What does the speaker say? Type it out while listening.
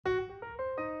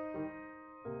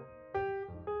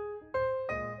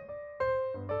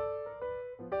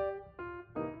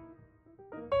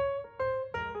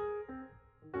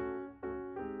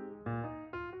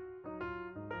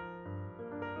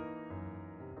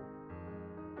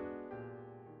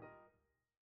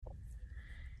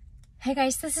Hey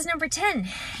guys, this is number 10,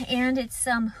 and it's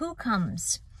who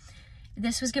comes.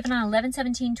 This was given on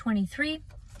 11/17/23.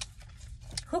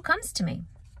 Who comes to me?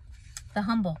 The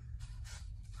humble.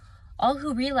 All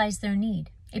who realize their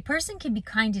need. A person can be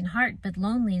kind in heart, but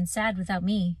lonely and sad without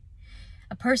me.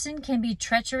 A person can be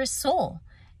treacherous soul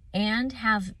and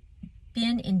have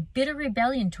been in bitter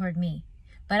rebellion toward me.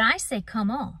 But I say, come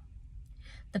all.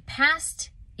 The past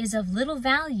is of little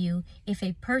value if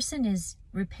a person is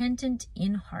repentant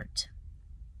in heart.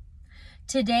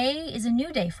 Today is a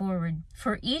new day forward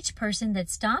for each person that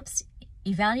stops,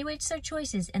 evaluates their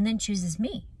choices, and then chooses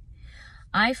me.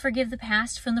 I forgive the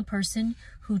past from the person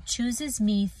who chooses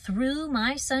me through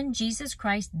my Son, Jesus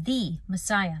Christ, the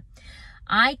Messiah.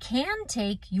 I can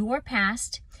take your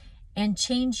past and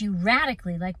change you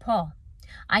radically like Paul.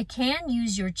 I can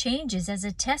use your changes as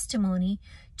a testimony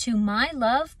to my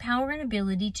love, power, and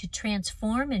ability to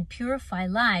transform and purify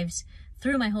lives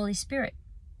through my Holy Spirit.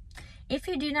 If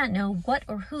you do not know what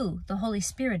or who the Holy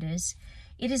Spirit is,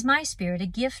 it is my Spirit, a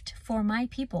gift for my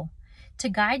people, to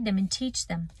guide them and teach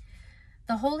them.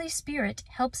 The Holy Spirit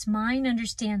helps mine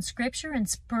understand Scripture and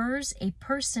spurs a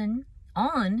person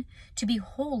on to be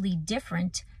wholly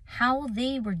different, how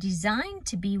they were designed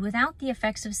to be without the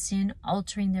effects of sin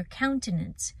altering their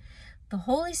countenance. The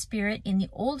Holy Spirit in the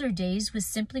older days was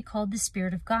simply called the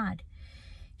Spirit of God.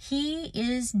 He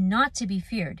is not to be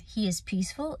feared. He is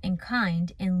peaceful and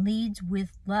kind and leads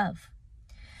with love.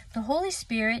 The Holy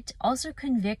Spirit also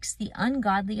convicts the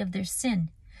ungodly of their sin,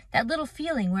 that little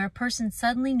feeling where a person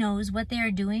suddenly knows what they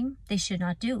are doing they should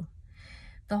not do.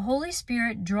 The Holy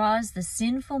Spirit draws the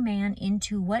sinful man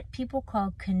into what people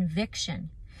call conviction.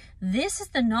 This is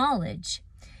the knowledge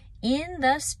in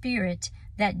the Spirit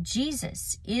that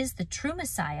Jesus is the true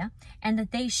Messiah and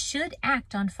that they should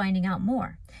act on finding out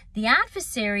more. The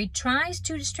adversary tries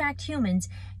to distract humans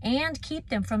and keep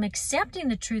them from accepting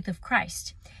the truth of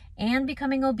Christ and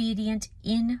becoming obedient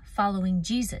in following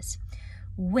Jesus.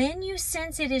 When you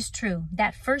sense it is true,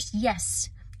 that first yes,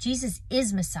 Jesus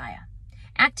is Messiah,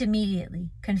 act immediately.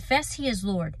 Confess He is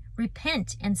Lord.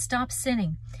 Repent and stop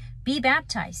sinning. Be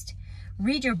baptized.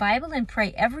 Read your Bible and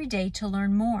pray every day to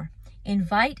learn more.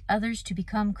 Invite others to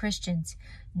become Christians.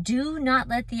 Do not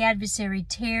let the adversary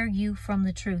tear you from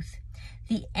the truth.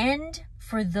 The end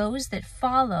for those that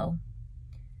follow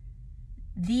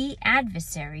the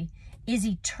adversary is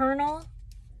eternal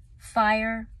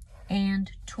fire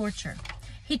and torture.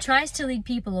 He tries to lead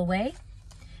people away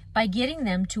by getting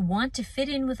them to want to fit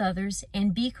in with others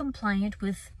and be compliant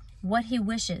with what he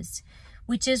wishes,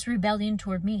 which is rebellion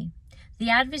toward me. The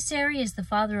adversary is the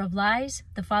father of lies,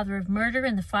 the father of murder,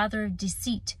 and the father of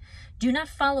deceit. Do not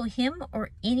follow him or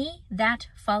any that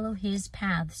follow his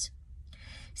paths.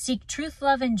 Seek truth,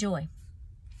 love, and joy.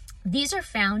 These are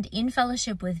found in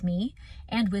fellowship with me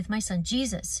and with my Son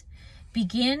Jesus.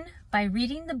 Begin by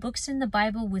reading the books in the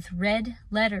Bible with red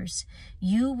letters.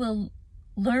 You will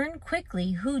learn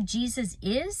quickly who Jesus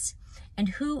is and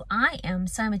who I am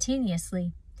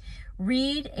simultaneously.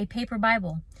 Read a paper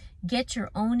Bible. Get your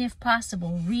own if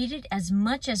possible. Read it as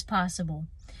much as possible.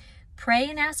 Pray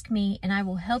and ask me, and I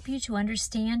will help you to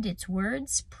understand its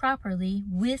words properly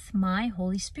with my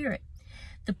Holy Spirit.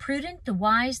 The prudent, the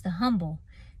wise, the humble,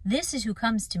 this is who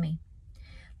comes to me.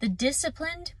 The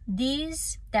disciplined,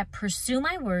 these that pursue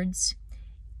my words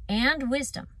and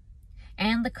wisdom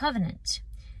and the covenant,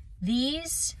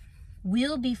 these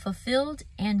will be fulfilled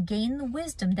and gain the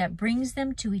wisdom that brings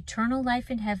them to eternal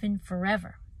life in heaven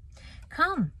forever.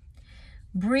 Come.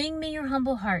 Bring me your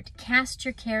humble heart. Cast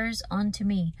your cares onto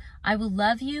me. I will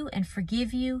love you and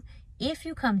forgive you if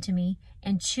you come to me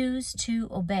and choose to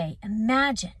obey.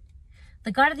 Imagine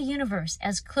the God of the universe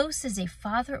as close as a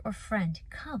father or friend.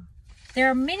 Come.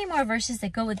 There are many more verses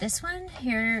that go with this one.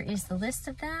 Here is the list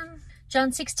of them.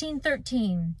 John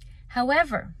 16:13.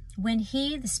 However, when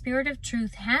he, the Spirit of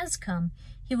truth, has come,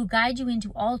 he will guide you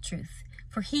into all truth.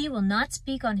 For he will not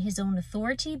speak on his own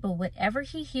authority, but whatever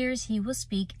he hears he will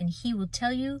speak, and he will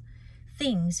tell you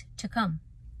things to come.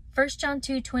 1 John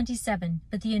 2:27.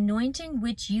 But the anointing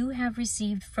which you have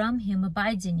received from him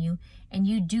abides in you, and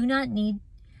you do not need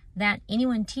that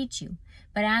anyone teach you.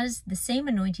 But as the same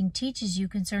anointing teaches you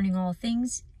concerning all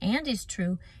things, and is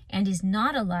true, and is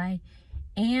not a lie,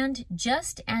 and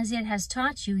just as it has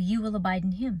taught you, you will abide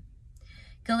in him.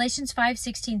 Galatians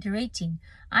 5:16-18.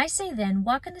 I say then,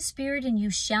 walk in the Spirit, and you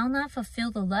shall not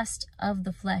fulfill the lust of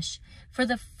the flesh. For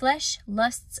the flesh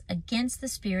lusts against the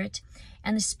Spirit,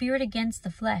 and the Spirit against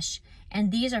the flesh. And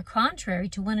these are contrary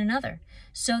to one another,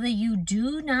 so that you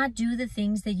do not do the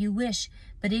things that you wish.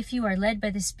 But if you are led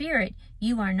by the Spirit,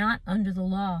 you are not under the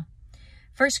law.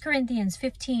 1 Corinthians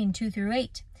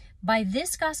 15:2-8. By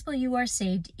this gospel you are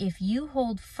saved, if you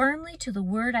hold firmly to the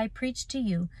word I preached to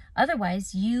you.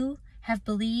 Otherwise you have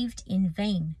believed in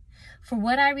vain. For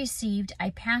what I received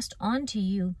I passed on to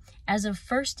you as of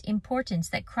first importance,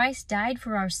 that Christ died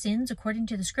for our sins according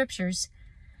to the Scriptures,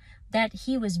 that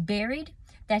he was buried,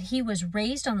 that he was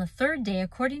raised on the third day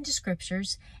according to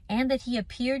Scriptures, and that he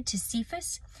appeared to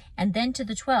Cephas, and then to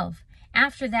the 12.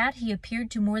 After that he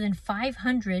appeared to more than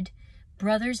 500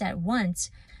 brothers at once,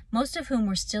 most of whom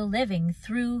were still living,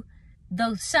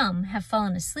 though some have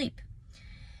fallen asleep.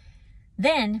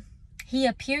 Then he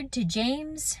appeared to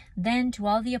James, then to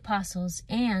all the apostles,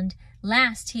 and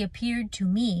last he appeared to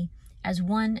me as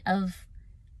one of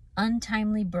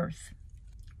untimely birth.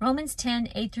 Romans 10,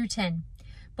 8 through 10.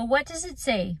 But what does it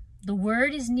say? The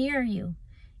word is near you.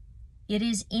 It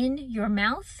is in your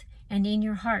mouth and in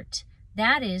your heart.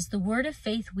 That is the word of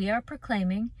faith we are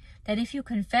proclaiming, that if you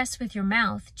confess with your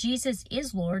mouth Jesus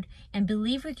is Lord, and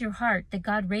believe with your heart that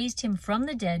God raised him from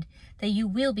the dead, that you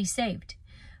will be saved.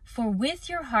 For with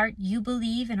your heart you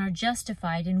believe and are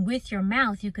justified, and with your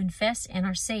mouth you confess and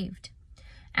are saved.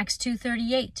 Acts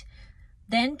 2:38.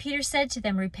 Then Peter said to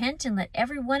them, Repent and let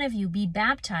every one of you be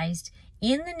baptized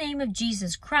in the name of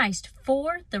Jesus Christ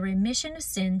for the remission of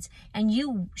sins, and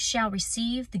you shall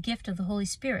receive the gift of the Holy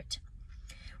Spirit.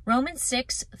 Romans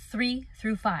 6, 3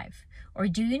 through 5. Or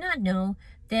do you not know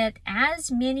that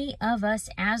as many of us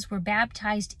as were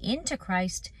baptized into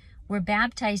Christ were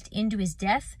baptized into his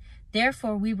death?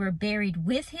 Therefore we were buried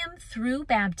with him through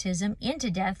baptism into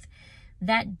death,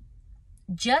 that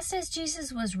just as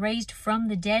Jesus was raised from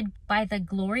the dead by the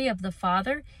glory of the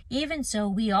Father, even so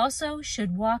we also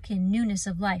should walk in newness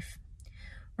of life.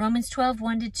 Romans 12,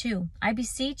 1-2. I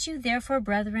beseech you, therefore,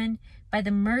 brethren, by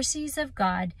the mercies of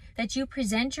God, that you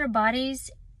present your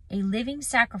bodies a living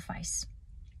sacrifice,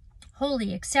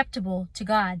 holy, acceptable to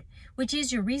God, which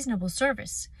is your reasonable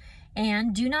service.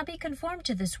 And do not be conformed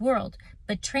to this world,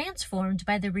 but transformed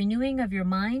by the renewing of your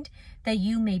mind, that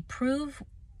you may prove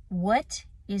what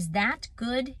is that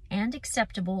good and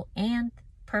acceptable and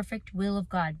perfect will of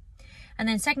God. And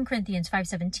then 2 Corinthians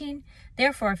 5:17,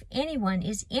 therefore if anyone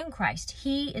is in Christ,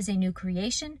 he is a new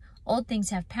creation. Old things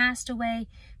have passed away.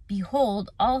 Behold,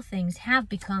 all things have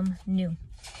become new.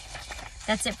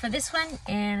 That's it for this one,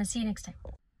 and I'll see you next time.